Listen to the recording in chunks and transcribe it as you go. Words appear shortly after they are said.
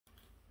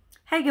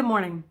Hey, good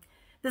morning.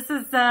 This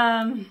is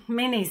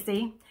me,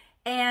 Nisi,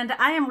 and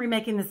I am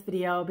remaking this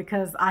video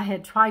because I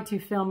had tried to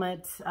film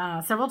it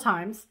several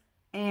times,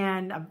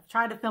 and I've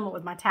tried to film it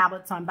with my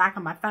tablet, so I'm back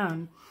on my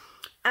phone.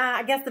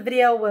 I guess the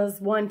video was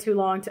one too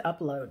long to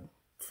upload.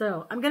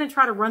 So I'm going to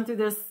try to run through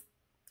this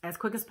as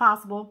quick as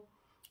possible.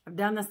 I've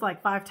done this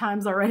like 5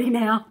 times already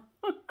now.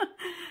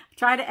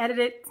 Try to edit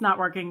it. It's not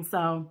working,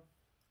 so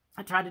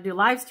I tried to do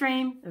live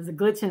stream. There's a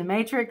glitch in the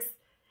matrix.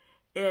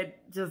 It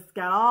just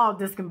got all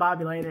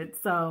discombobulated,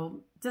 so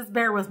just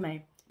bear with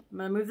me. I'm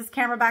going to move this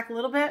camera back a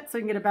little bit so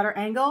you can get a better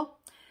angle.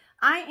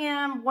 I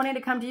am wanting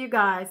to come to you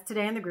guys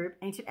today in the group,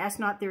 Ancient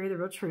Astronaut Theory, The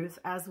Real Truth,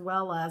 as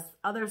well as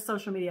other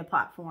social media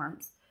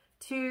platforms,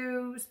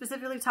 to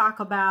specifically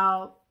talk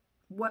about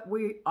what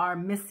we are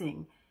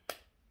missing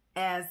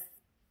as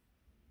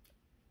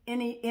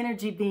any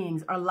energy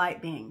beings or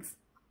light beings.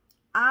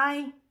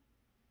 I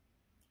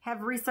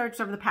have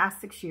researched over the past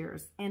 6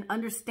 years and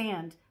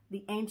understand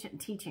the ancient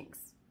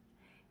teachings.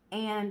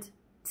 And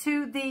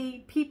to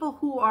the people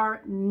who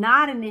are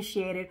not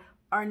initiated,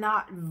 are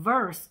not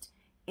versed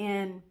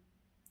in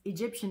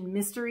Egyptian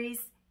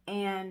mysteries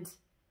and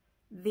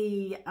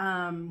the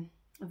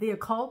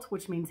occult,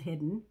 which means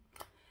hidden,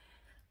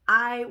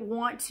 I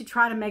want to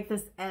try to make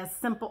this as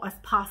simple as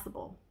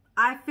possible.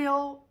 I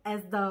feel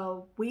as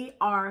though we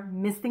are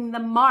missing the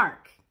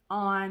mark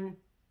on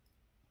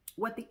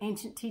what the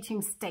ancient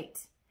teachings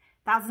state.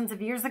 Thousands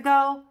of years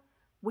ago,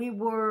 we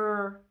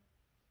were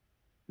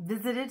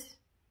visited,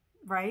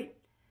 right?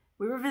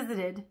 We were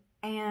visited,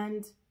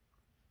 and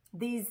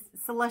these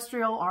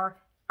celestial or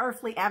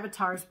earthly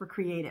avatars were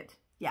created.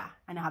 Yeah,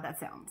 I know how that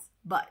sounds.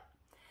 But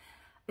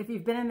if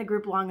you've been in the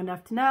group long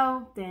enough to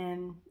know,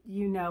 then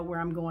you know where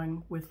I'm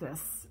going with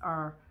this,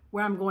 or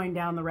where I'm going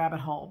down the rabbit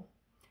hole.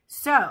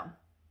 So,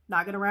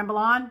 not going to ramble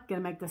on. Going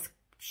to make this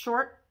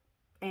short,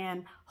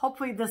 and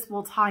hopefully this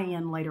will tie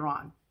in later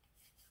on.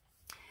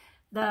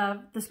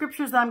 The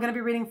scriptures that I'm going to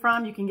be reading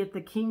from, you can get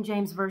the King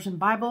James Version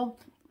Bible,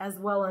 as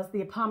well as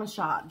the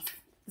Upanishads,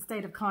 the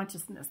state of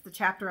consciousness. The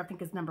chapter, I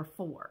think, is number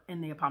 4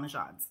 in the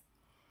Upanishads.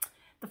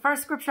 The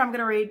first scripture I'm going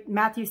to read,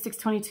 Matthew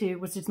 6:22,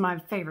 which is my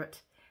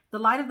favorite. The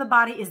light of the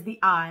body is the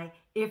eye.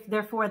 If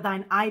therefore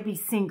thine eye be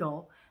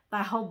single,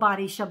 thy whole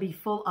body shall be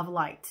full of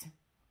light.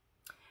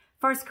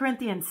 1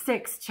 Corinthians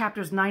 6,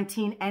 chapters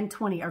 19 and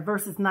 20, or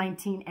verses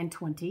 19 and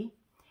 20,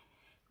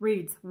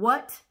 reads,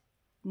 What?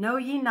 Know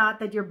ye not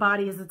that your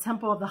body is a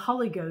temple of the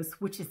Holy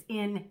Ghost, which is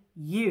in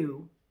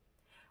you,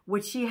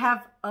 which ye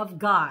have of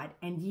God,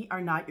 and ye are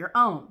not your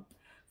own?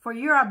 For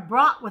you are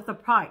bought with a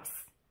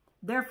price.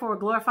 Therefore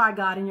glorify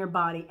God in your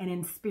body and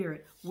in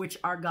spirit, which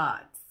are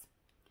God's.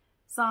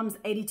 Psalms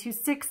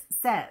 82:6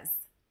 says,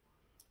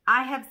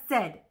 I have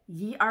said,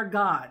 ye are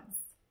gods,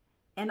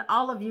 and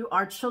all of you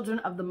are children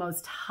of the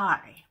Most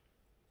High.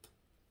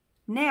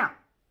 Now,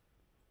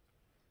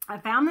 I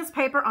found this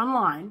paper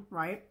online,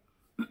 right?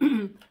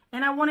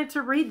 And I wanted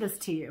to read this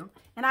to you,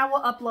 and I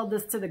will upload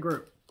this to the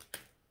group.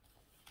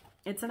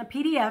 It's in a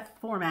PDF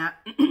format,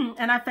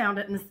 and I found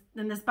it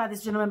in this by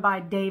this gentleman by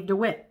Dave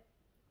DeWitt.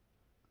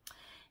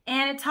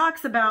 And it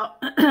talks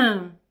about,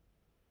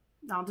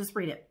 I'll just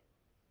read it.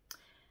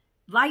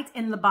 Light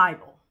in the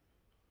Bible.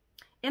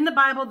 In the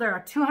Bible, there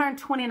are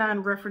 229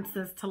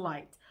 references to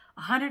light,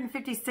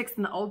 156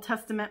 in the Old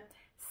Testament,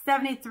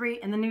 73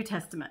 in the New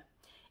Testament.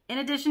 In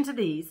addition to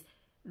these,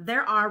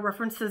 there are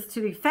references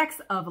to the effects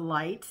of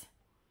light,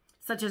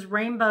 such as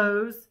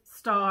rainbows,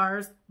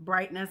 stars,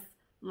 brightness,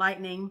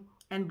 lightning,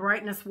 and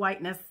brightness,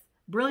 whiteness,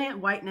 brilliant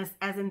whiteness,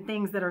 as in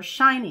things that are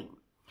shining.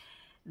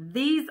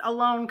 These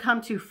alone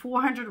come to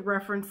 400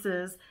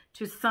 references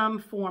to some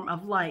form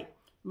of light.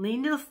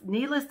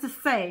 Needless to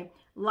say,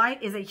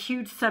 light is a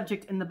huge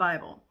subject in the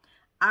Bible.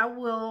 I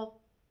will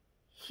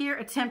here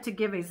attempt to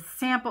give a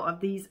sample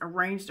of these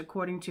arranged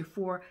according to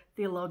 4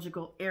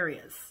 theological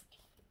areas.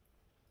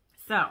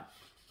 So,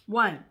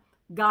 1,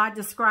 God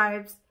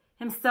himself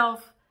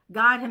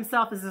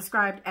is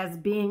described as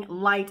being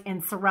light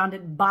and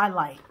surrounded by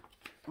light.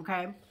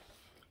 Okay.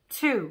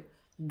 2,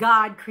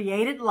 God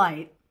created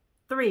light.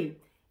 3,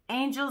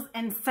 angels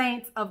and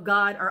saints of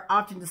God are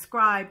often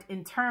described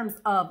in terms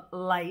of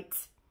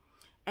light.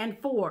 And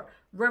 4,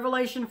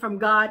 revelation from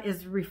God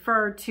is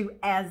referred to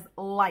as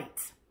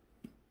light.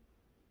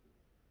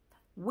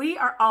 We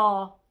are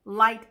all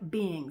light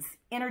beings,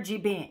 energy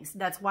beings.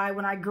 That's why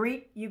when I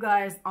greet you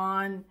guys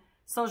on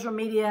social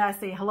media, I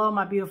say, hello,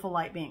 my beautiful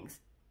light beings,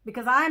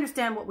 because I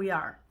understand what we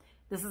are.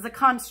 This is a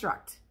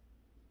construct.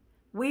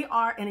 We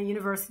are in a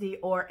university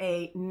or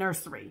a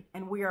nursery,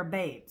 and we are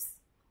babes.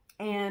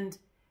 And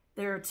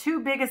there are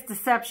 2 biggest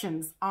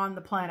deceptions on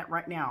the planet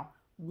right now.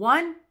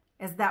 1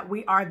 is that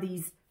we are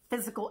these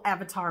physical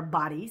avatar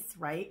bodies,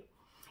 right?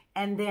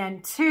 And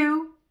then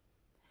 2,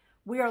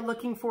 we are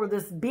looking for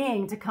this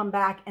being to come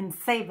back and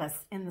save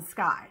us in the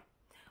sky.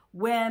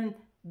 When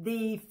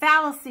the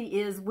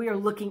fallacy is we are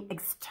looking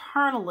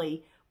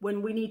externally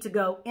when we need to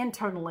go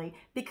internally,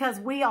 because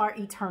we are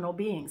eternal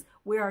beings.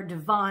 We are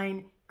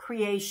divine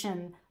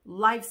creation,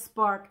 life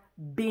spark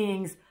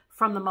beings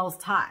from the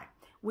Most High.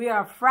 We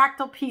are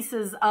fractal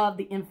pieces of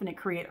the infinite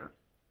creator.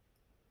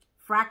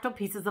 Fractal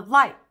pieces of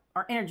light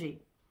or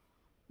energy.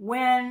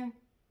 When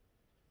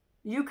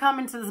you come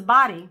into this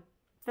body,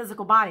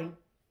 physical body,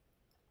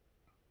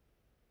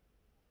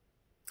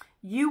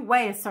 you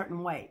weigh a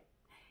certain weight.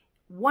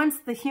 Once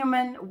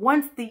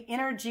the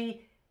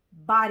energy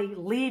body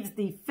leaves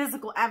the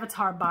physical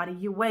avatar body,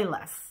 you weigh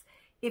less.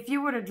 If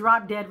you were to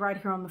drop dead right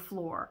here on the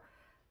floor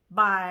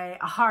by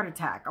a heart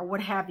attack or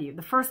what have you,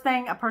 the first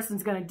thing a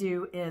person's going to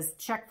do is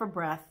check for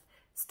breath,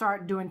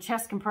 start doing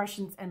chest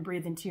compressions and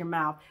breathe into your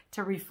mouth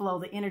to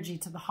reflow the energy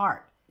to the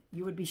heart.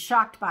 You would be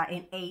shocked by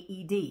an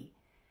AED.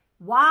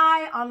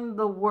 Why in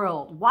the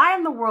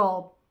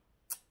world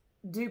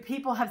do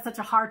people have such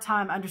a hard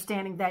time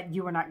understanding that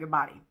you are not your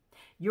body?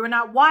 You are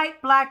not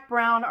white, black,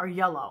 brown, or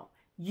yellow.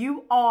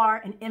 You are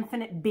an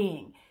infinite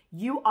being.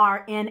 You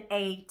are in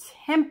a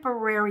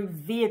temporary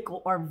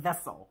vehicle or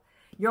vessel.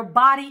 Your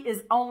body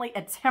is only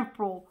a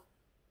temporal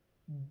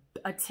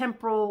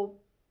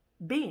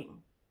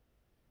being.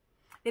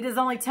 It is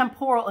only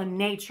temporal in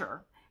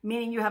nature,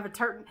 meaning you have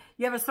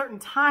a certain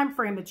time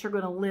frame that you're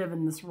going to live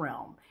in this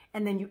realm,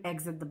 and then you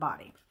exit the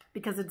body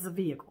because it's a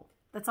vehicle.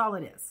 That's all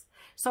it is.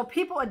 So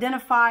people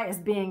identify as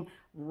being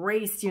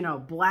race,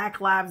 Black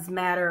Lives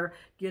Matter,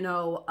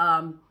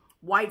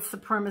 white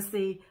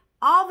supremacy,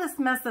 all this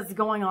mess that's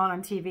going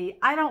on TV.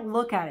 I don't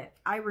look at it.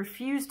 I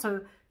refuse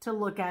to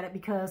look at it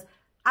because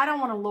I don't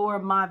want to lower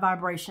my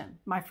vibration,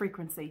 my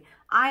frequency.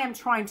 I am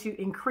trying to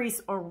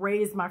increase or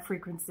raise my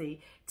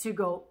frequency to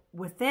go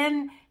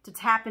within, to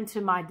tap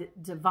into my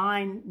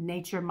divine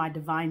nature, my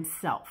divine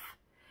self.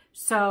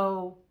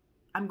 So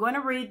I'm going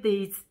to read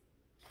these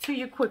to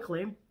you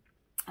quickly.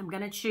 I'm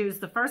going to choose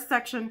the first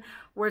section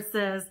where it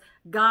says,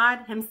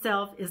 God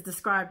himself is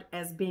described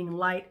as being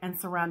light and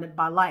surrounded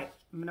by light.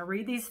 I'm going to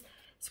read these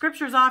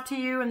scriptures off to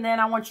you, and then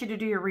I want you to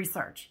do your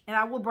research. And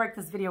I will break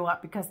this video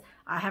up because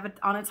I have it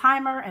on a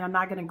timer, and I'm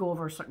not going to go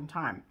over a certain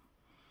time.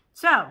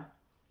 So,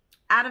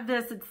 out of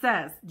this it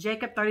says,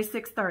 Jacob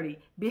 36:30,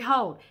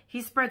 behold,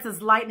 he spreads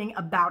his lightning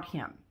about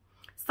him.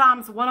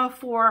 Psalms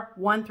 104,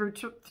 1 through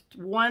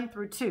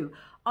 2.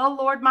 O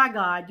Lord my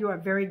God, you are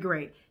very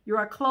great. You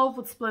are clothed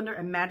with splendor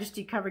and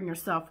majesty, covering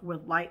yourself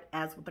with light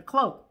as with a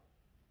cloak.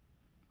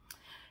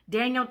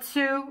 Daniel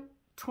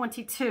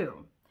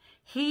 2:22.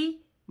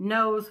 He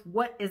knows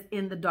what is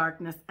in the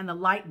darkness, and the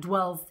light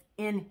dwells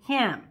in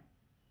him.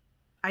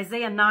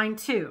 Isaiah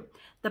 9:2.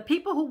 The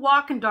people who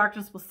walk in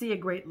darkness will see a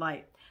great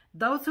light.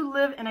 Those who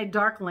live in a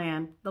dark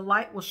land, the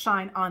light will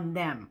shine on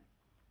them.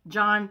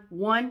 John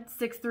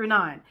 1:6 through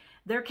 9.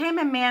 There came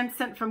a man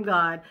sent from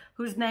God,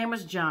 whose name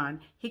was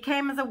John. He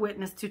came as a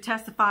witness to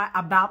testify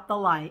about the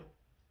light,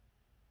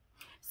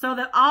 so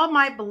that all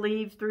might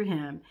believe through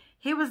him.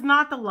 He was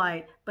not the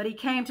light, but he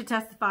came to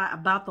testify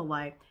about the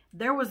light.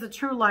 There was a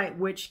true light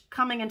which,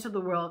 coming into the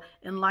world,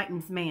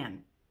 enlightens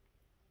man.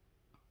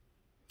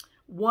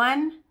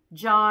 1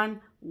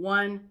 John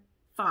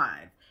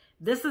 1:5.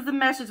 This is the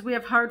message we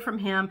have heard from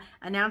him,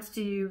 announced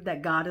to you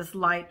that God is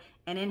light,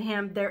 and in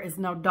him there is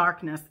no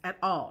darkness at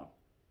all.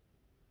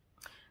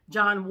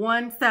 John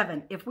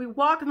 1:7. If we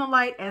walk in the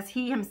light as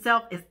he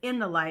himself is in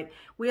the light,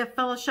 we have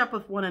fellowship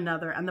with one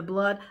another, and the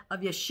blood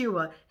of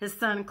Yeshua, his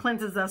son,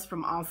 cleanses us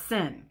from all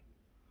sin.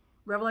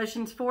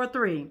 Revelations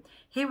 4:3.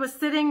 He was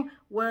sitting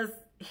was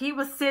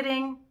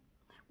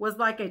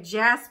like a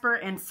jasper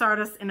and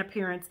sardis in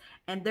appearance,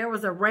 and there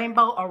was a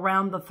rainbow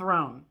around the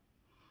throne,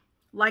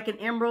 like an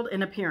emerald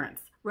in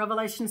appearance.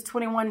 Revelations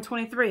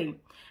 21:23.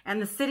 And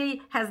the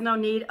city has no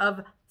need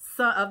of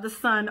the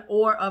sun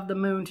or of the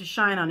moon to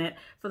shine on it,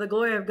 for the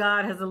glory of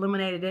God has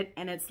illuminated it,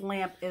 and its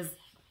lamp is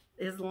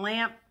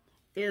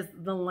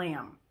the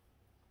Lamb.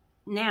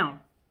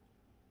 Now,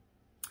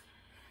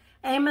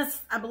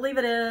 Amos, I believe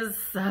it is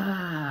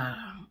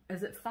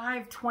it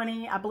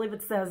 5:20? I believe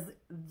it says,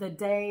 the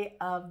day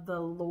of the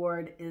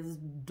Lord is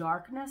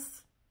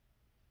darkness.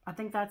 I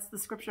think that's the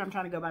scripture. I'm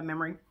trying to go by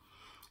memory.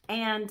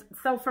 And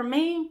so for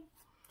me,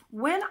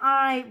 when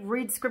I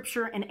read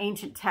scripture in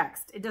ancient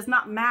text, it does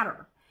not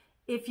matter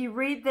if you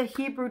read the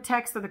Hebrew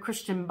text of the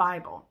Christian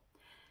Bible.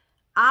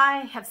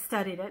 I have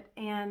studied it,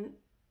 and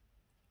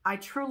I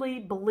truly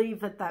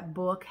believe that that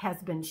book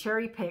has been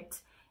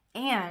cherry-picked,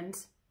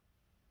 and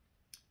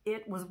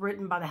it was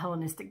written by the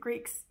Hellenistic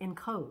Greeks in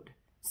code.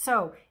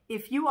 So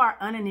if you are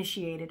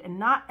uninitiated and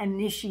not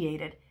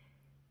initiated,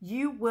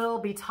 you will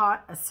be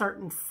taught a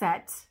certain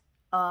set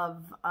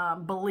of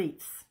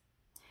beliefs.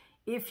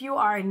 If you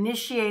are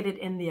initiated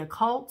in the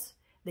occult,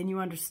 then you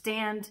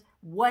understand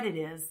what it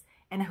is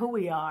and who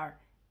we are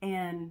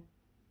and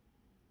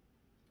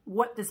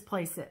what this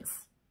place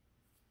is.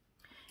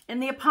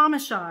 In the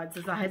Upanishads,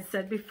 as I had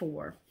said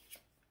before,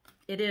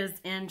 it is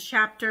in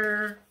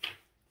chapter,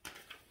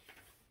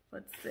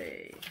 let's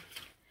see,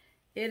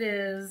 it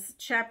is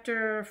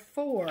chapter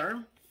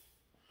 4,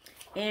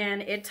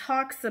 and it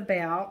talks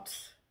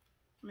about,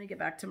 let me get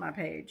back to my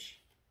page.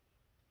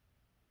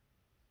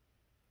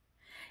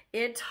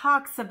 It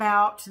talks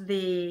about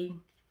the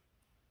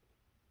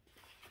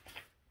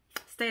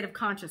state of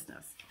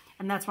consciousness.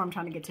 And that's what I'm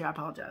trying to get to. I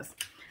apologize.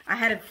 I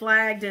had it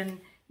flagged, and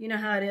you know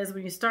how it is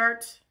when you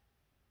start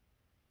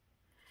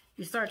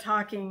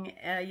talking,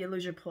 you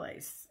lose your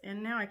place.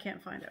 And now I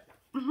can't find it.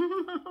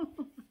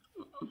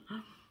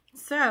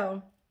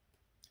 So,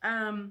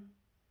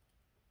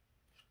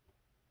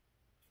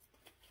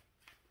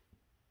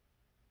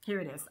 here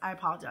it is. I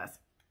apologize.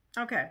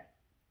 Okay.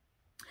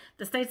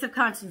 The States of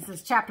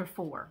Consciousness, Chapter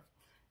 4.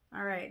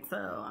 All right,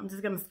 so I'm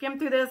just going to skim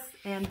through this,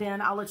 and then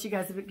I'll let you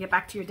guys get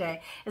back to your day.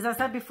 As I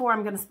said before,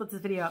 I'm going to split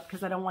this video up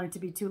because I don't want it to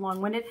be too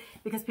long-winded,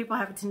 because people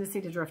have a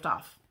tendency to drift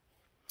off.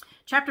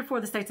 Chapter 4,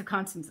 the States of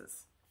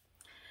Consciousness.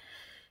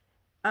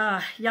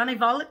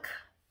 Yanivalak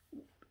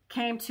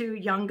came to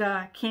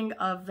Yanga, king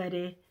of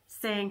Vedi,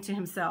 saying to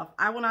himself,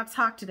 I will not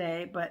talk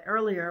today, but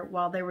earlier,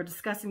 while they were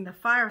discussing the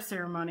fire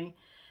ceremony,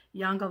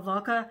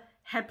 Yangavalka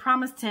had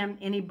promised him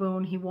any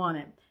boon he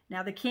wanted.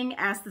 Now the king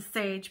asked the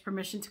sage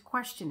permission to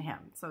question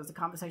him. So it's a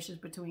conversation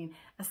between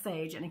a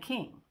sage and a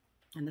king.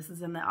 And this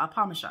is in the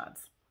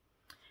Upanishads.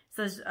 It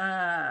says,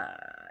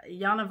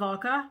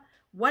 Yanavalka,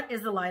 what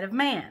is the light of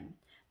man?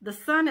 The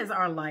sun is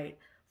our light.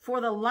 For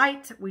the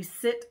light we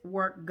sit,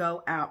 work,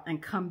 go out,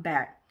 and come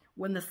back.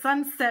 When the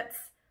sun sets,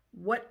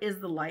 what is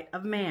the light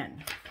of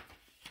man?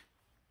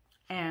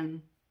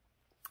 And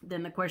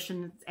then the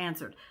question is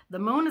answered. The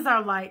moon is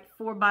our light,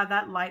 for by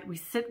that light we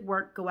sit,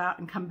 work, go out,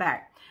 and come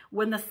back.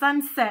 When the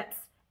sun sets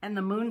and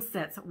the moon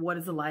sets, what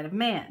is the light of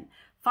man?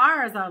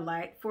 Fire is our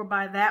light, for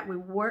by that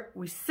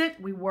we sit,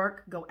 we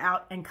work, go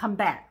out, and come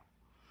back.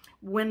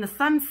 When the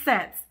sun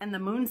sets and the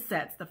moon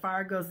sets, the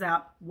fire goes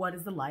out, what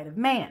is the light of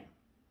man?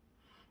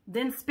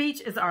 Then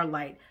speech is our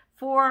light,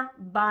 for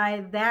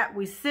by that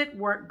we sit,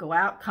 work, go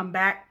out, come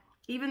back.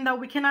 Even though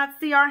we cannot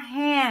see our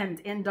hand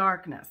in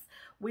darkness,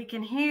 we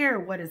can hear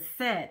what is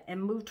said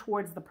and move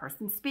towards the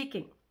person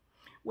speaking.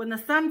 When the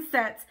sun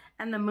sets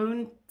and the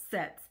moon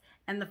sets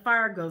and the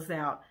fire goes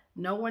out,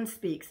 no one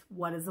speaks.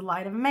 What is the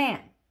light of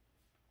man?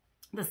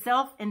 The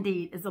self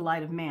indeed is the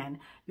light of man,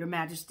 your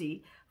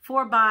majesty.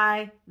 For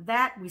by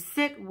that we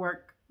sit,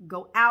 work,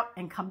 go out,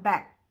 and come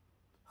back.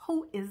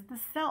 Who is the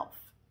self?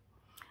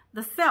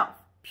 The self,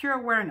 pure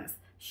awareness,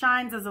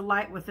 shines as a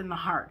light within the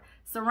heart,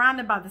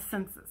 surrounded by the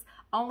senses,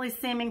 only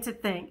seeming to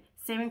think,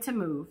 seeming to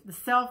move. The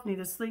self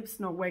neither sleeps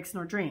nor wakes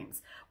nor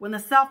dreams. When the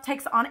self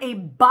takes on a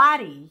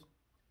body,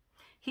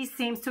 he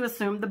seems to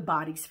assume the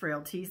body's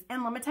frailties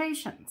and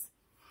limitations.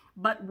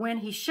 But when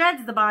he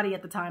sheds the body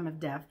at the time of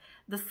death,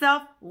 the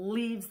self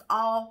leaves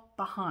all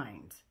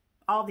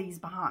these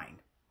behind.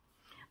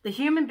 The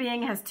human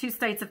being has two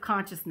states of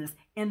consciousness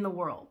in the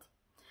world,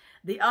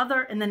 the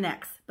other in the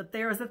next, but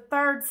there is a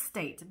third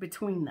state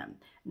between them,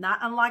 not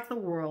unlike the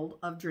world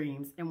of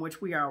dreams, in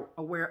which we are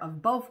aware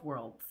of both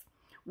worlds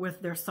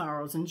with their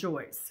sorrows and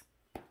joys.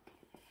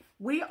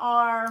 We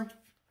are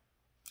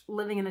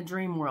living in a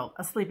dream world,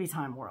 a sleepy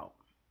time world.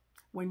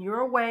 When you're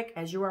awake,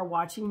 as you are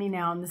watching me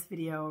now in this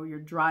video, you're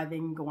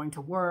driving, going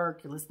to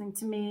work, you're listening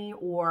to me,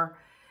 or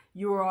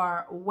you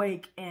are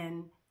awake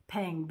and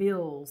paying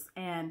bills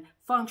and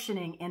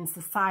functioning in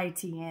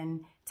society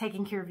and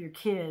taking care of your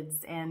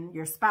kids and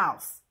your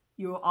spouse,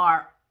 you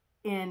are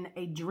in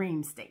a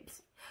dream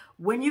state.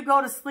 When you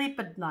go to sleep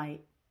at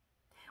night,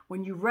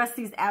 when you rest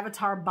these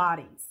avatar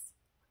bodies,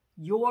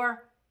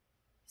 your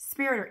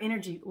spirit or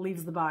energy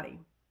leaves the body.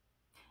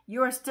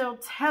 You are still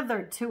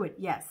tethered to it,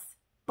 yes,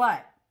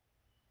 but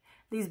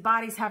these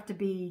bodies have to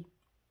be,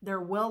 they're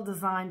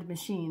well-designed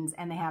machines,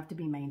 and they have to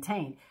be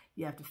maintained.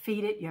 You have to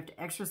feed it, you have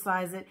to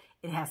exercise it,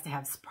 it has to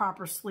have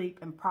proper sleep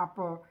and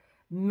proper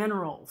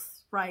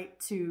minerals, right,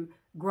 to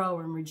grow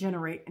and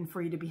regenerate and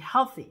for you to be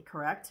healthy,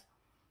 correct?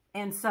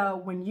 And so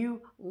when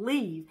you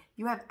leave,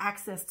 you have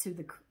access to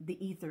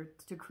the ether,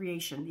 to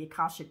creation, the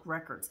Akashic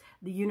records,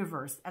 the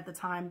universe at the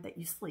time that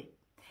you sleep.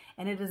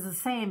 And it is the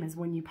same as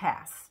when you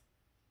pass.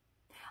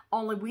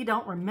 Only we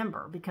don't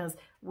remember, because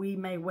we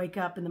may wake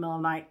up in the middle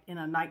of the night in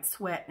a night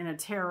sweat, in a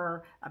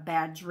terror, a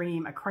bad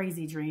dream, a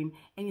crazy dream,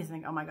 and you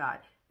think, oh my God,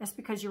 that's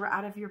because you were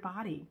out of your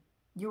body.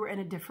 You were in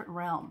a different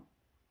realm.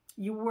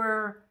 You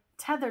were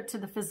tethered to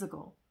the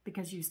physical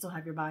because you still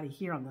have your body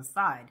here on the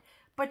side,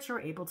 but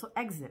you're able to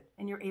exit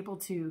and you're able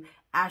to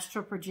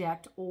astral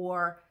project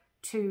or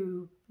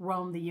to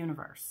roam the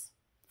universe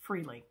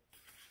freely.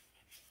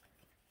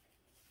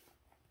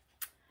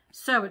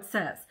 So it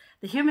says,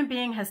 the human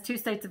being has two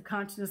states of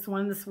consciousness,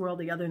 one in this world,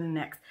 the other in the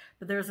next.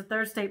 But there is a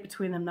third state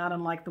between them, not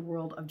unlike the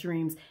world of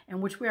dreams,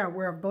 in which we are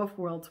aware of both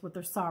worlds with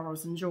their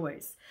sorrows and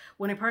joys.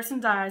 When a person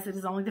dies, it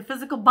is only the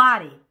physical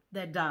body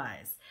that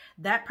dies.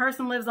 That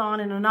person lives on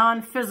in a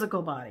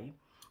non-physical body,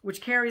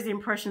 which carries the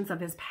impressions of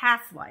his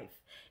past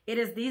life. It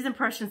is these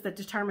impressions that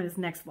determine his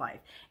next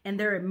life. In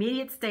their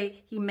immediate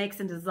state, he makes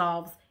and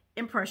dissolves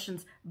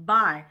impressions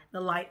by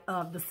the light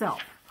of the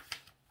self.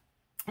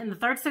 In the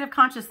third state of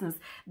consciousness,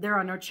 there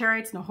are no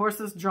chariots, no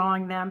horses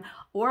drawing them,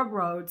 or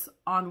roads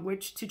on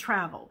which to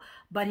travel.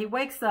 But he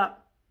makes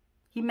up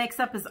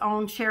his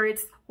own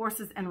chariots,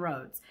 horses, and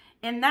roads.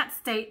 In that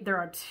state,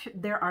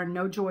 there are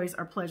no joys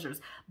or pleasures,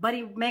 but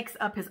he makes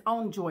up his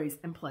own joys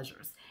and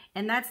pleasures.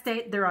 In that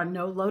state, there are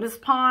no lotus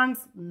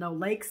ponds, no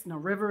lakes, no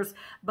rivers,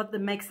 but that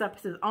makes up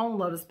his own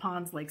lotus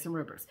ponds, lakes, and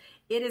rivers.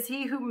 It is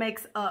he who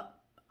makes up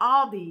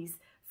all these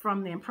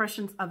from the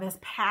impressions of his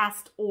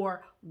past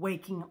or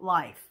waking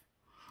life.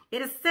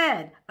 It is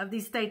said of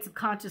these states of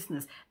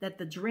consciousness that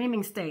the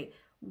dreaming state,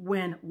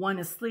 when one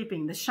is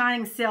sleeping, the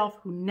shining self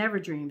who never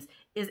dreams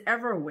is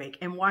ever awake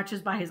and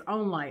watches by his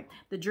own light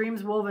the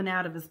dreams woven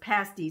out of his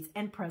past deeds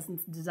and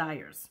present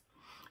desires.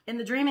 In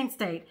the dreaming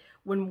state,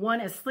 when one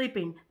is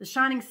sleeping, the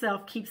shining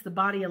self keeps the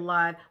body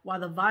alive while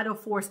the vital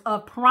force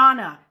of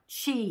prana,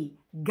 chi,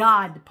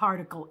 God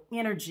particle,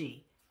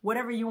 energy,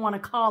 whatever you want to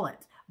call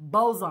it,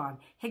 boson,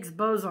 Higgs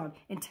boson,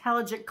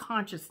 intelligent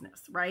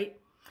consciousness, right?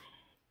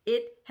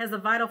 It has a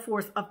vital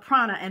force of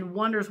prana and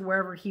wanders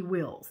wherever he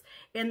wills.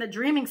 In the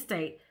dreaming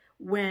state,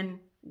 when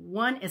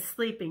one is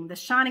sleeping, the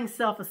shining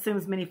self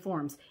assumes many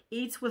forms,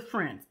 eats with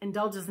friends,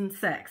 indulges in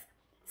sex,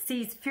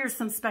 sees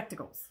fearsome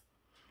spectacles.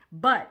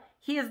 But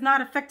he is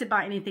not affected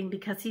by anything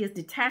because he is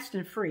detached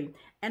and free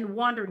and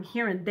wandering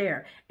here and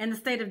there in the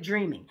state of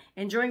dreaming,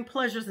 enjoying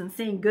pleasures and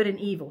seeing good and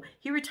evil.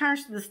 He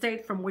returns to the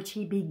state from which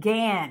he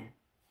began.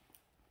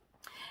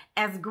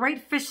 As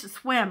great fish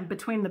swim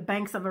between the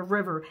banks of a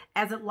river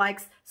as it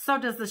likes, so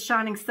does the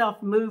shining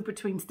self move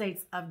between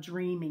states of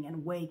dreaming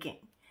and waking.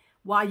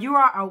 While you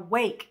are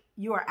awake,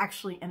 you are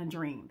actually in a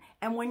dream.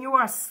 And when you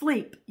are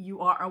asleep, you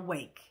are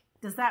awake.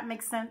 Does that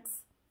make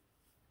sense?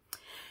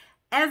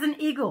 As an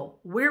eagle,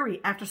 weary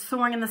after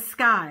soaring in the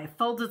sky,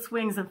 folds its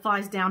wings and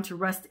flies down to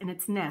rest in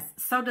its nest,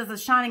 so does the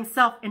shining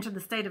self enter the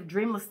state of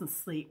dreamlessness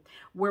sleep,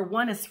 where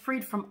one is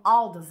freed from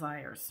all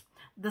desires.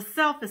 The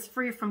self is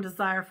free from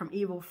desire, from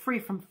evil, free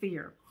from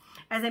fear.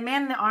 As a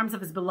man in the arms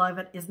of his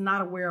beloved is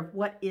not aware of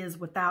what is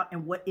without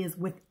and what is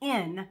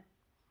within,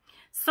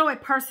 so a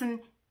person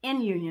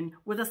in union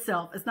with a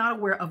self is not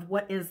aware of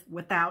what is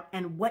without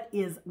and what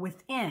is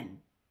within.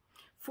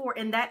 For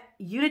in that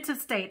unitive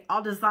state,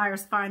 all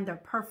desires find their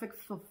perfect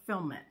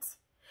fulfillment.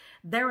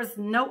 There is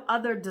no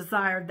other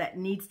desire that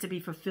needs to be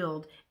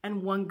fulfilled,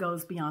 and one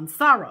goes beyond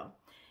sorrow.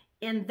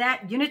 In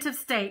that unitive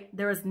state,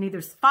 there is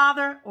neither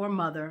father or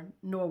mother,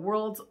 nor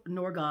worlds,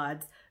 nor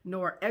gods,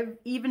 nor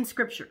even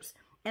scriptures.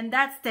 In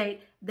that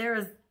state, there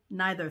is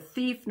neither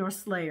thief nor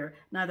slayer,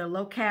 neither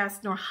low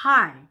caste nor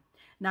high,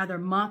 neither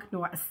monk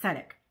nor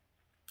ascetic.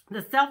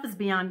 The self is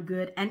beyond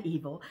good and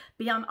evil,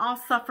 beyond all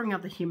suffering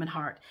of the human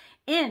heart.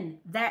 In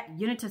that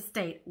unitive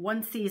state,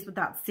 one sees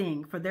without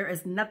seeing, for there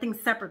is nothing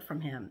separate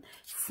from him.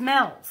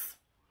 Smells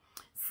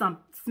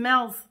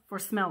for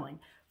smelling,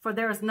 for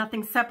there is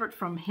nothing separate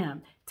from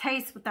him.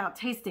 Tastes without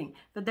tasting,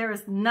 for there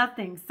is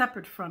nothing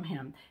separate from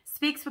him.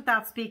 Speaks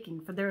without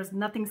speaking, for there is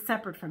nothing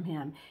separate from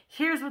him.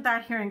 Hears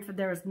without hearing, for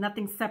there is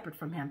nothing separate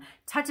from him.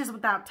 Touches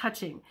without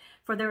touching,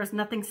 for there is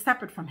nothing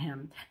separate from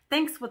him.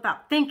 Thinks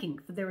without thinking,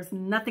 for there is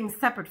nothing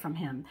separate from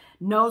him.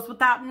 Knows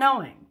without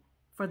knowing,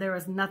 for there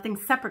is nothing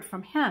separate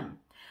from him.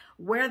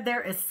 Where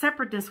there is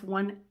separateness,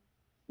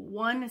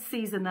 one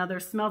sees another,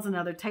 smells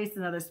another, tastes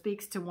another,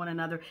 speaks to one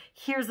another,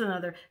 hears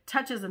another,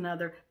 touches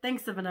another,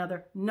 thinks of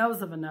another,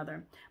 knows of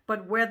another.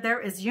 But where there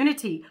is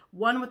unity,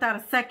 one without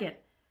a second,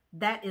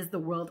 that is the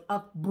world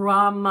of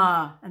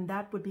Brahma. And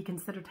that would be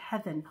considered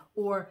heaven,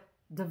 or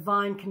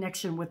divine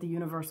connection with the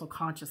universal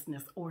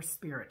consciousness or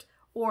spirit,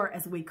 or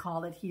as we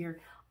call it here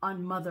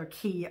on Mother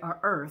Key or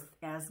Earth,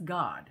 as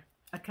God,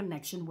 a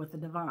connection with the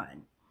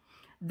divine.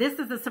 This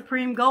is the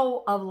supreme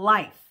goal of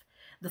life,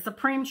 the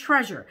supreme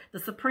treasure, the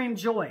supreme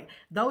joy.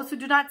 Those who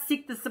do not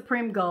seek the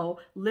supreme goal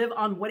live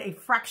on what a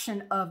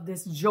fraction of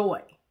this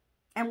joy.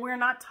 And we're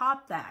not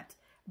taught that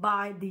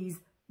by these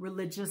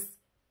religious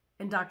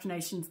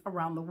indoctrinations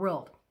around the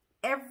world.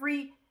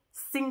 Every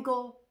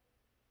single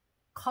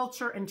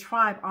culture and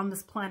tribe on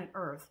this planet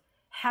Earth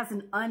has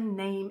an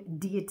unnamed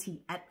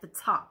deity at the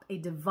top, a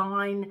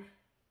divine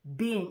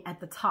being at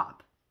the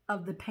top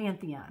of the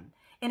pantheon.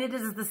 And it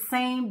is the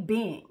same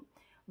being.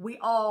 We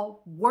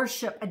all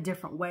worship a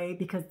different way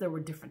because there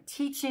were different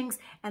teachings,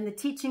 and the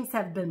teachings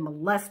have been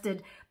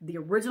molested. The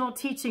original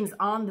teachings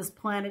on this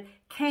planet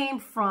came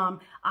from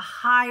a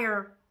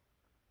higher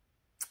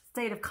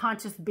state of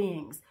conscious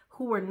beings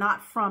who were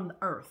not from the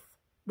earth.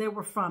 They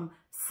were from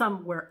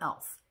somewhere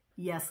else.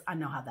 Yes, I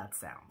know how that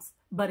sounds,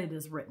 but it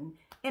is written,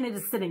 and it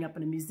is sitting up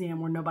in a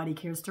museum where nobody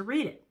cares to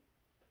read it.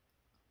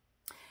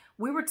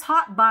 We were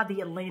taught by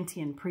the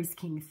Atlantean priest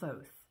King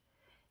Thoth.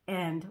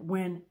 And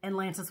when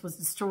Atlantis was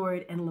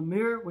destroyed and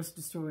Lemur was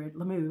destroyed,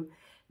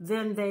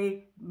 then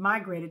they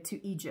migrated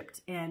to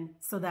Egypt. And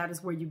so that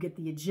is where you get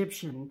the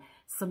Egyptian,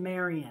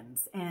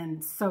 Sumerians,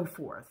 and so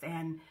forth.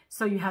 And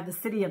so you have the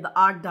city of the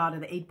Agdad of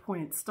the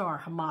 8-pointed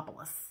star,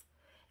 Hermopolis.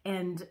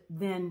 And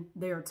then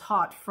they're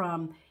taught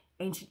from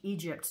ancient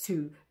Egypt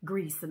to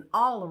Greece and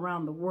all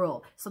around the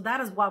world. So that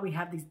is why we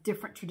have these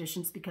different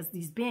traditions, because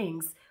these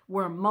beings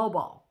were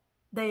mobile.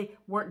 They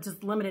weren't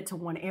just limited to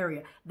one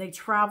area. They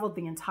traveled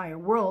the entire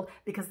world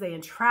because they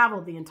had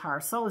traveled the entire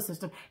solar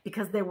system,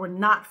 because they were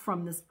not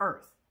from this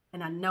earth.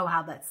 And I know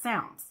how that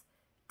sounds.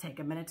 Take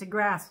a minute to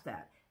grasp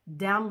that.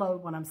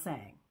 Download what I'm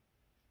saying.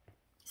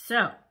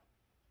 So,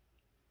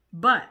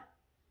 but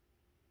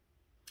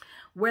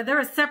Where there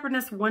is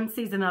separateness, one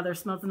sees another,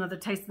 smells another,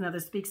 tastes another,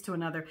 speaks to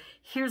another,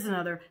 hears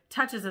another,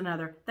 touches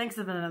another, thinks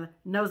of another,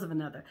 knows of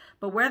another.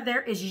 But where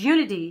there is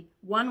unity,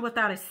 one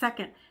without a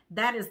second,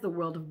 that is the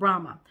world of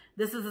Brahma.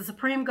 This is the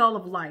supreme goal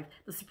of life,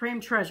 the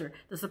supreme treasure,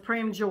 the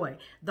supreme joy.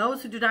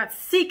 Those who do not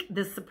seek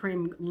this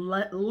supreme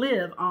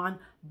live on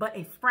but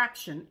a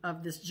fraction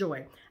of this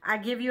joy. I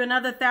give you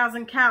another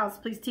 1,000 cows.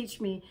 Please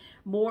teach me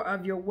more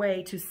of your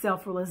way to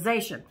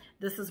self-realization.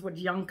 This is what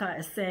Yanka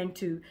is saying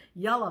to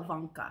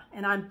Yalavanka.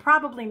 And I'm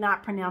probably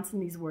not pronouncing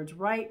these words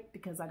right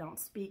because I don't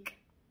speak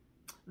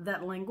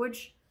that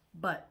language,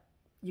 but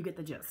you get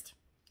the gist.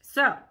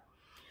 So,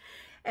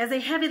 as a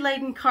heavy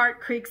laden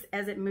cart creaks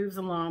as it moves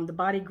along, the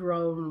body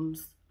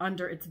groans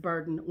under its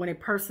burden when a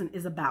person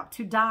is about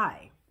to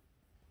die.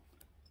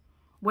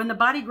 When the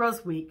body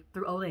grows weak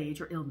through old age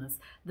or illness,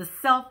 the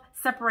self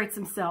separates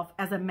himself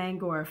as a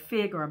mango or a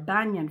fig or a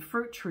banyan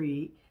fruit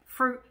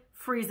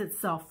frees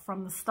itself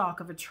from the stalk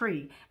of a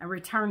tree and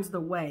returns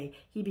the way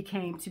he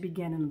became to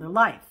begin another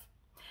life.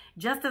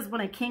 Just as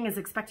when a king is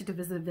expected to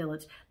visit a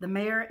village, the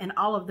mayor and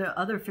all of the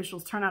other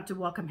officials turn out to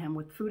welcome him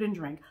with food and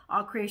drink,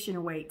 all creation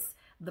awaits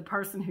the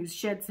person who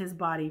sheds his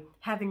body,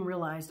 having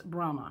realized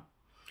Brahma.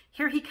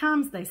 Here he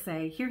comes, they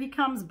say. Here he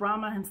comes,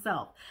 Brahma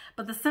himself.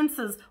 But the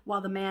senses, while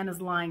the man is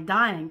lying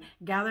dying,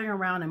 gathering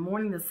around and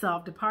mourning the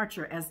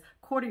self-departure as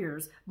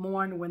courtiers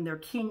mourn when their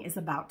king is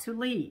about to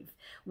leave.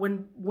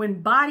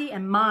 When body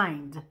and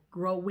mind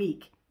grow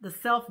weak, the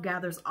self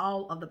gathers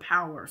all of the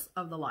powers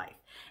of the life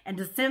and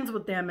descends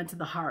with them into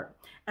the heart.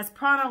 As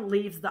prana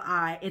leaves the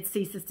eye, it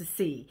ceases to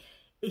see.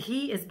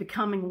 He is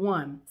becoming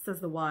one, says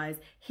the wise.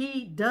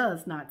 He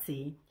does not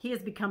see. He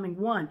is becoming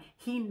one.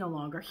 He no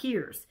longer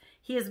hears.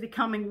 He is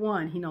becoming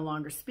one. He no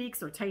longer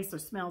speaks or tastes or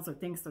smells or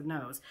thinks or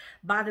knows.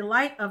 By the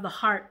light of the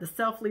heart, the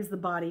self leaves the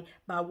body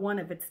by one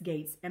of its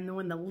gates. And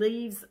when the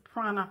leaves,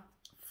 prana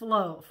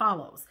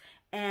follows.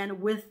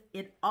 And with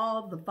it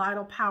all the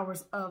vital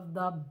powers of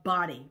the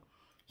body.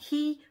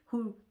 He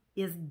who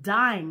is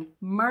dying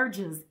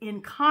merges in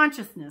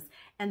consciousness,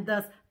 and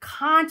thus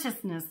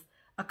consciousness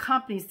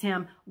accompanies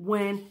him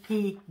when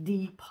he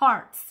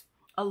departs,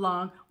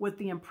 along with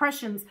the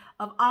impressions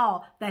of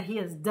all that he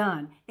has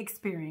done,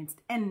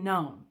 experienced, and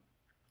known.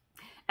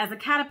 As a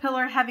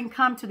caterpillar, having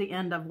come to the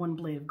end of one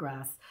blade of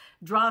grass,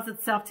 draws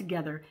itself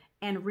together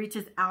and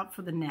reaches out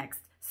for the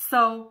next,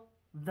 so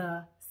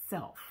the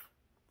self,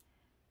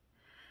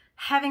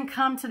 having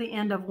come to the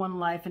end of one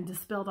life and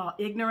dispelled all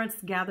ignorance,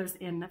 gathers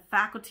in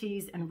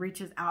faculties and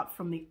reaches out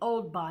from the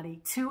old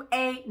body to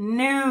a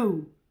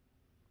new.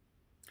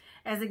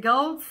 As a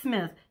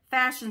goldsmith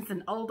fashions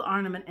an old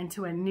ornament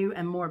into a new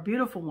and more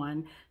beautiful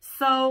one,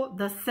 so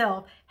the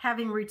self,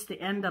 having reached the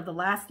end of the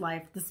last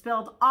life,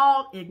 dispelled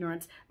all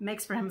ignorance,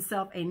 makes for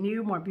himself a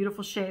new, more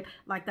beautiful shape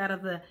like that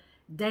of the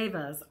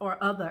devas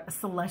or other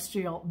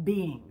celestial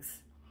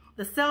beings.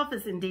 The self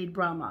is indeed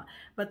Brahma,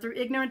 but through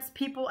ignorance,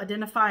 people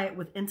identify it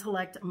with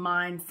intellect,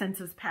 mind,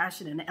 senses,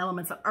 passion, and the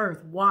elements of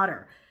earth,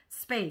 water,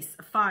 space,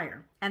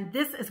 fire. And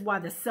this is why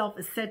the self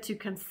is said to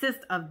consist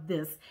of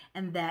this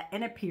and that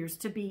and appears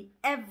to be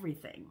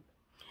everything.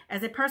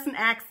 As a person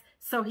acts,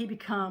 so he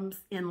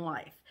becomes in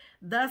life.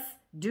 Thus,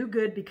 do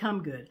good,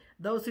 become good.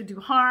 Those who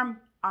do harm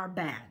are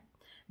bad.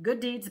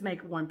 Good deeds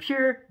make one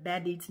pure,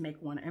 bad deeds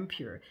make one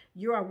impure.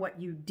 You are what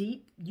your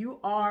deep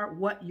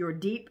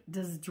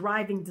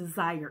driving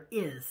desire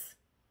is.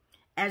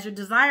 As your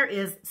desire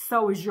is,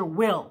 so is your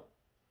will.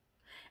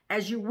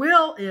 As your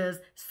will is,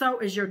 so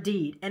is your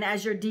deed. And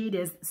as your deed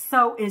is,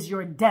 so is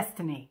your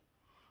destiny.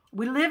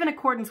 We live in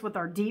accordance with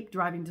our deep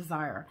driving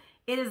desire.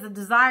 It is the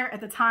desire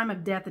at the time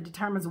of death that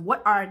determines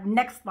what our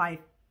next life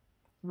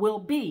will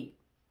be.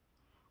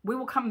 We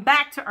will come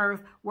back to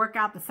earth, work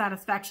out the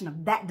satisfaction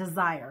of that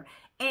desire.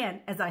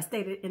 And as I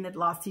stated in the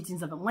Lost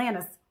Teachings of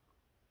Atlantis,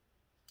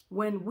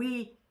 when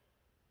we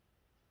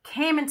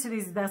came into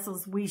these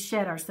vessels, we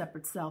shed our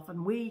separate self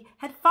and we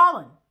had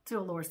fallen to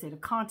a lower state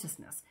of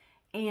consciousness.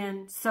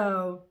 And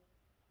so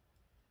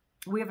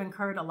we have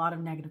incurred a lot of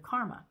negative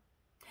karma,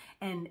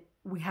 and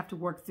we have to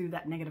work through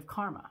that negative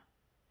karma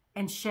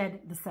and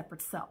shed the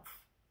separate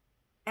self.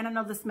 And I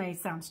know this may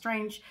sound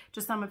strange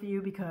to some of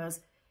you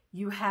because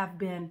you have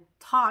been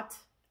taught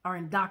or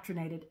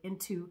indoctrinated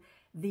into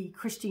the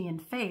Christian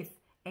faith.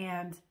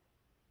 And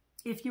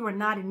if you are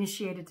not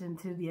initiated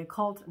into the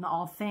occult and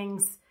all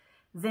things,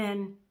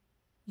 then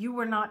you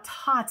were not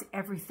taught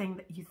everything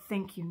that you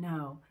think you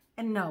know.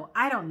 And no,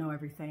 I don't know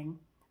everything,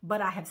 but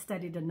I have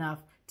studied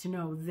enough to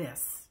know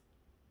this.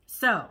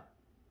 So,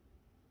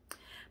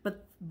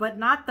 but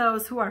not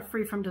those who are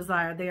free from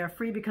desire. They are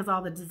free because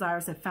all the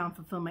desires have found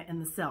fulfillment in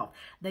the self.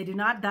 They do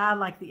not die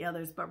like the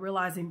others, but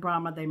realizing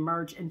Brahma, they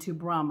merge into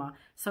Brahma.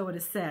 So it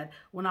is said,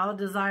 when all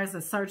the desires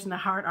that surge in the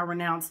heart are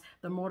renounced,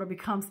 the mortal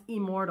becomes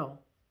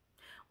immortal.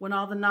 When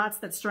all the knots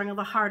that strangle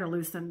the heart are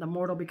loosened, the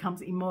mortal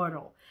becomes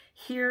immortal.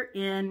 Here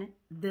in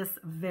this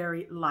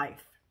very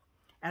life.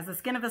 As the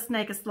skin of a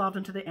snake is sloughed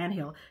into the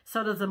anthill,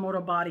 so does the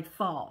mortal body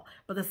fall.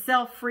 But the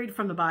self freed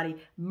from the body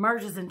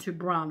merges into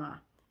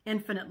Brahma,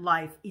 infinite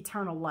life,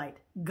 eternal light,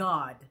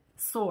 God,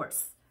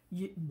 source,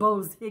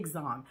 Bo's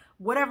Higson,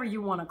 whatever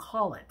you want to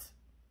call it.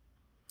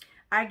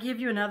 I give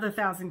you another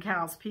 1,000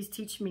 cows. Please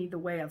teach me the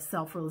way of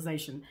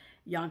self-realization,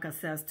 Yanka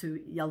says to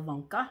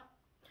Yalvanka.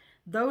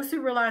 Those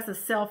who realize the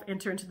self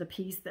enter into the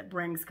peace that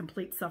brings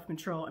complete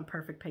self-control and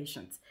perfect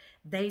patience.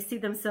 They see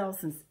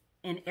themselves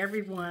in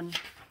everyone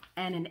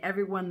and in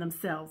everyone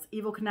themselves.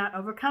 Evil cannot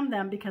overcome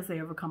them because they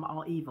overcome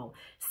all evil.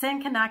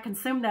 Sin cannot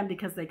consume them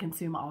because they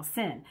consume all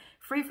sin.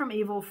 Free from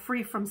evil,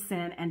 free from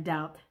sin and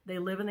doubt, they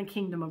live in the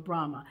kingdom of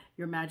Brahma.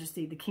 Your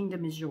Majesty, the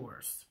kingdom is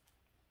yours.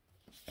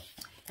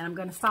 And I'm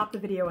going to stop the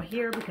video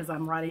here because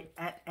I'm right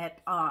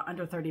at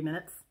under 30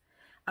 minutes.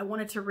 I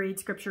wanted to read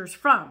scriptures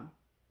from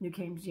New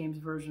King James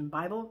Version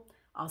Bible,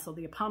 also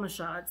the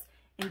Upanishads,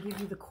 and give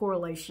you the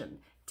correlation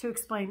to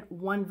explain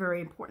one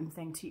very important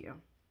thing to you.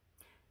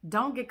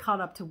 Don't get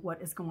caught up to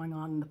what is going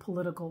on in the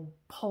political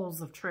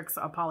polls of tricks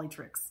or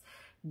politricks.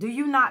 Do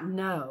you not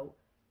know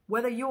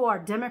whether you are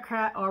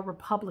Democrat or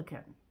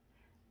Republican,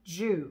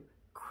 Jew,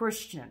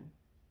 Christian,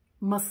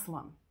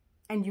 Muslim,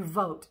 and you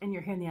vote and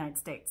you're here in the United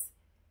States?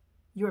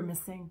 You're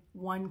missing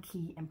one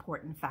key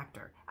important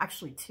factor,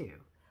 actually two.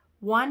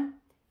 One,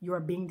 you are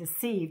being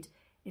deceived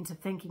into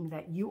thinking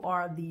that you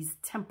are these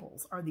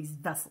temples or these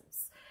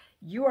vessels.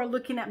 You are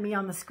looking at me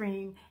on the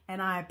screen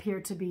and I appear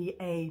to be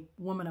a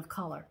woman of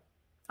color,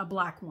 a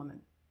black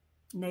woman,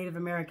 Native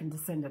American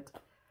descendant.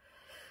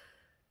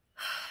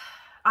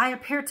 I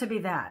appear to be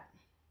that,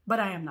 but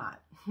I am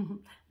not.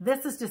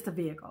 This is just a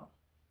vehicle.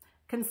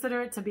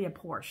 Consider it to be a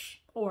Porsche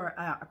or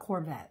a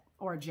Corvette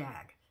or a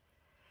Jag.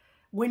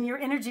 When your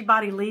energy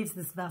body leaves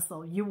this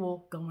vessel, you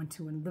will go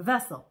into the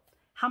vessel.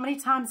 How many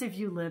times have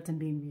you lived and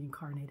been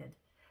reincarnated?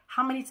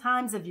 How many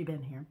times have you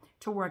been here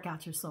to work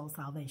out your soul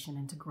salvation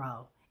and to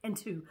grow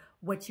into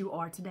what you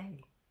are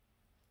today?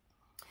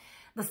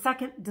 The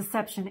second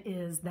deception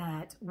is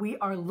that we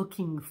are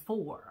looking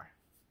for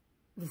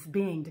this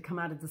being to come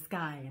out of the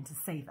sky and to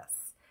save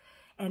us.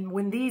 And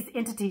when these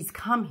entities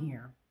come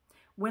here,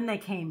 when they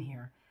came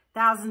here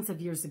thousands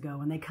of years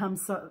ago, and they come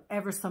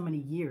ever so many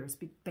years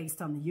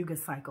based on the Yuga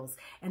cycles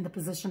and the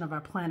position of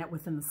our planet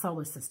within the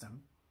solar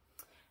system,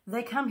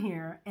 they come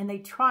here and they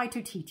try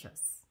to teach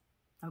us,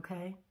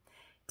 okay?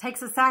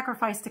 Takes a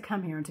sacrifice to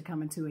come here and to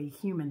come into a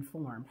human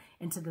form,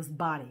 into this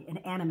body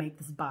and animate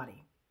this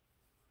body.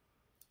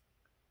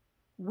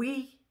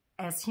 We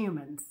as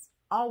humans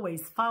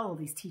always follow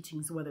these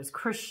teachings, whether it's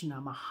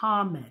Krishna,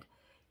 Mohammed,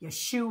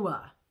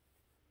 Yeshua.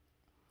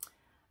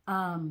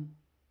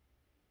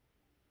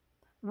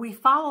 We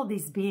follow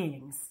these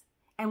beings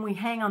and we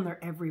hang on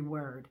their every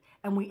word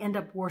and we end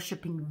up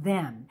worshiping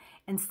them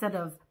instead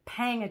of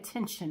paying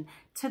attention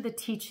to the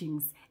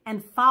teachings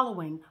and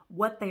following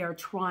what they are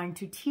trying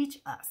to teach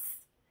us.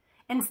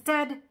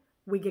 Instead,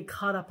 we get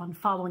caught up on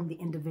following the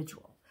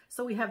individual.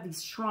 So we have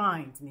these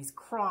shrines and these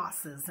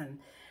crosses and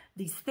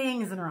these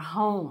things in our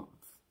homes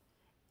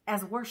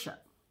as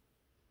worship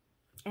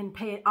and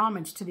pay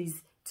homage to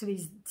these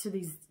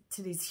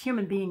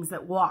human beings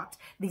that walked,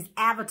 these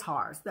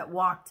avatars that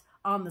walked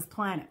on this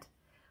planet,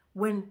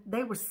 when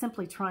they were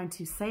simply trying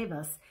to save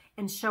us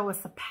and show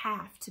us a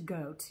path to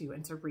go to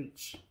and to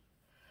reach.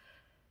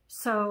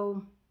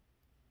 So,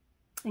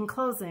 in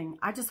closing,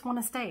 I just want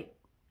to state,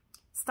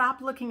 stop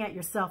looking at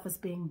yourself as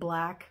being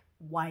black,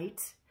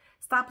 white.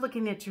 Stop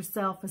looking at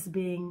yourself as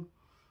being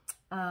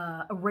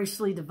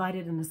racially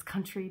divided in this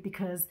country,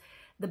 because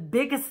the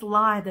biggest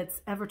lie that's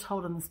ever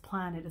told on this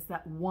planet is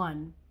that,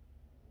 one,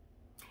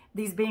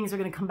 these beings are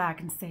going to come back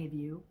and save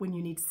you when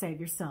you need to save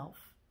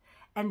yourself.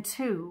 And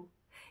two,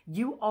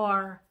 you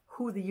are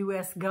who the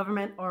U.S.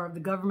 government or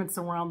the governments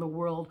around the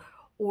world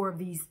or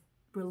these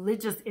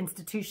religious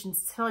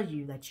institutions tell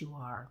you that you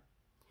are.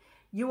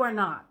 You are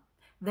not.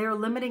 They're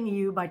limiting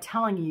you by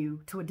telling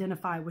you to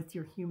identify with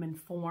your human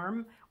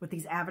form, with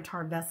these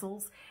avatar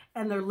vessels,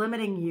 and they're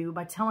limiting you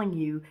by telling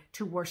you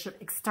to worship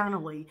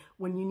externally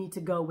when you need to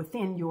go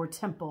within your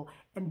temple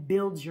and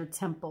build your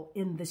temple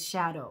in the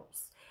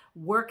shadows.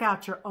 Work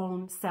out your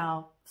own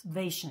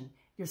salvation,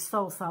 your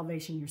soul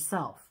salvation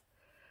yourself.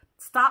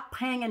 Stop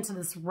paying into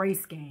this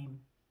race game.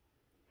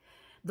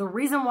 The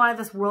reason why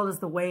this world is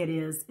the way it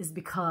is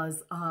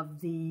because of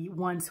the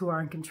ones who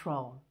are in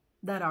control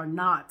that are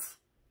not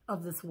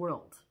of this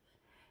world.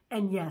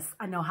 And yes,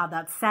 I know how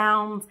that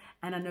sounds,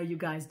 and I know you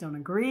guys don't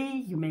agree.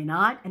 You may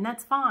not, and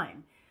that's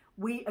fine.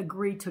 We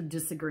agree to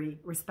disagree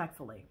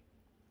respectfully.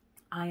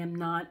 I am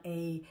not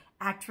an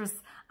actress.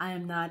 I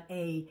am not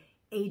an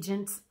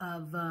agent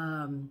of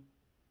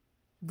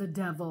the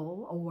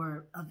devil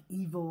or of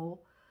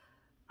evil.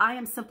 I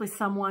am simply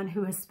someone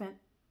who has spent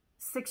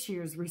 6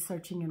 years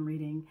researching and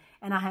reading,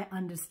 and I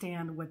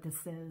understand what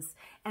this is,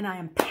 and I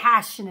am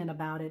passionate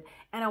about it,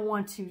 and I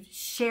want to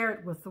share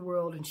it with the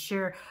world and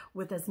share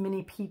with as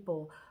many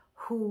people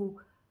who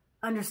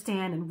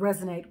understand and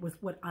resonate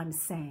with what I'm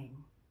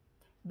saying.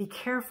 Be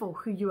careful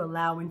who you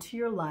allow into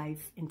your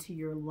life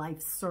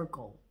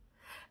circle,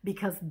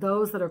 because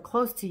those that are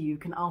close to you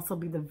can also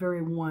be the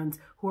very ones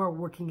who are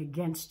working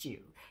against you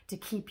to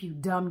keep you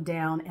dumbed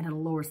down in a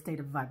lower state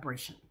of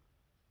vibration.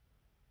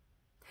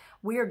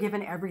 We are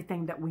given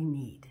everything that we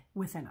need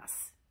within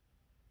us.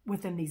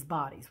 within these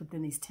bodies,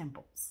 within these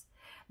temples.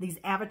 These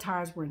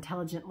avatars were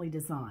intelligently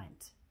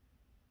designed.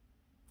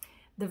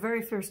 The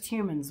very first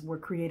humans were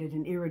created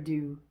in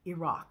Eridu,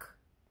 Iraq.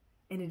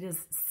 And it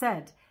is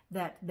said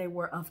that they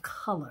were of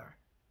color,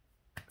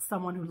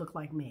 someone who looked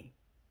like me.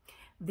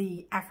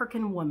 The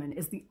African woman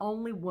is the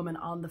only woman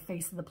on the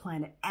face of the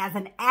planet as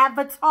an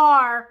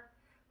avatar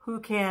who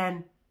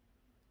can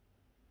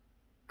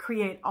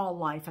create all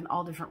life and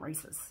all different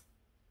races.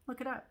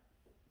 Look it up.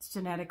 It's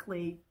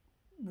genetically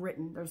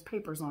written. There's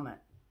papers on it.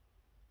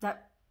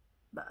 That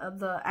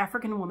the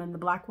African woman, the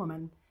black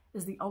woman,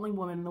 is the only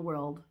woman in the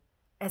world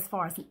as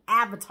far as an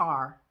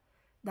avatar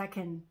that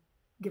can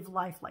give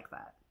life like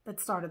that.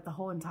 That started the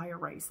whole entire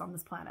race on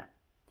this planet.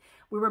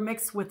 We were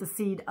mixed with the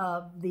seed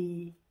of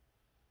the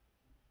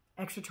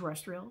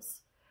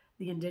extraterrestrials,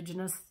 the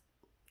indigenous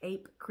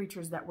ape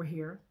creatures that were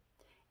here,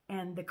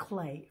 and the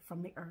clay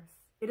from the earth.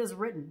 It is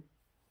written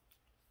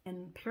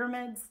in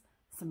pyramids,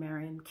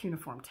 Sumerian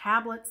cuneiform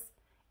tablets,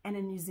 and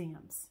in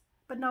museums.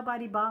 But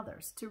nobody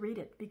bothers to read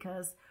it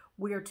because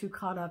we are too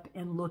caught up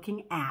in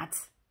looking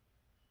at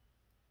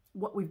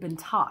what we've been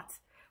taught,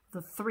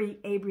 the three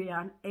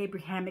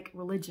Abrahamic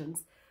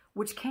religions,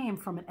 which came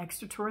from an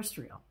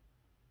extraterrestrial.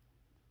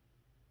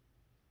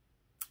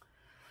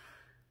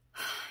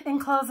 In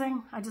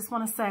closing, I just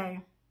want to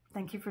say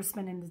thank you for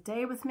spending the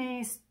day with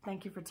me.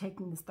 Thank you for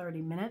taking this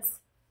 30 minutes.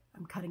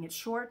 I'm cutting it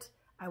short.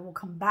 I will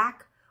come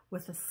back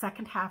with the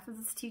second half of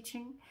this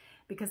teaching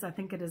because I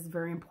think it is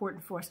very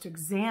important for us to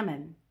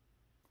examine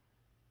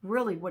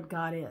really what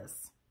God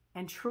is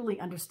and truly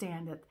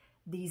understand that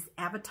these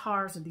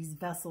avatars or these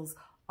vessels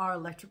are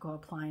electrical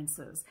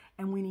appliances,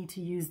 and we need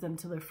to use them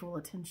to their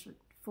full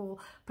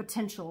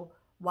potential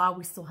while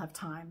we still have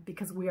time,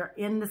 because we are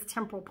in this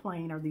temporal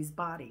plane or these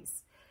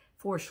bodies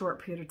for a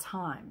short period of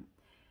time.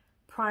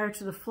 Prior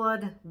to the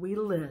flood, we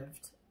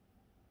lived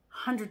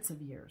hundreds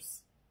of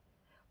years.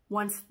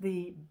 Once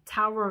the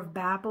Tower of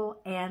Babel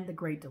and the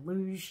Great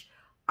Deluge,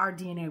 our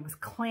DNA was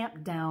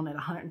clamped down at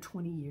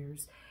 120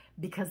 years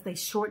because they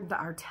shortened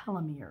our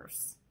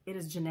telomeres. It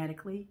is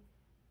genetically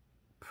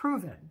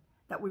proven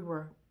that we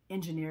were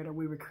engineered or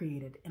we were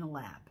created in a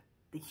lab.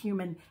 The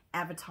human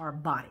avatar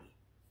body.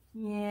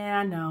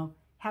 Yeah, no,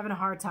 having a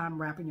hard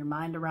time wrapping your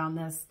mind around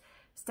this.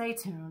 Stay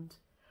tuned.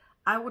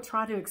 I will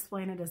try to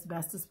explain it as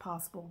best as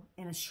possible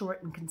in a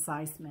short and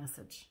concise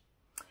message.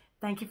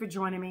 Thank you for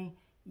joining me.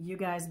 You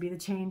guys be the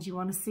change you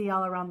want to see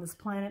all around this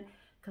planet,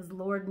 because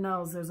Lord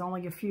knows there's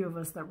only a few of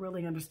us that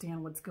really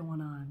understand what's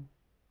going on.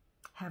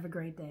 Have a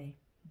great day.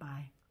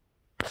 Bye.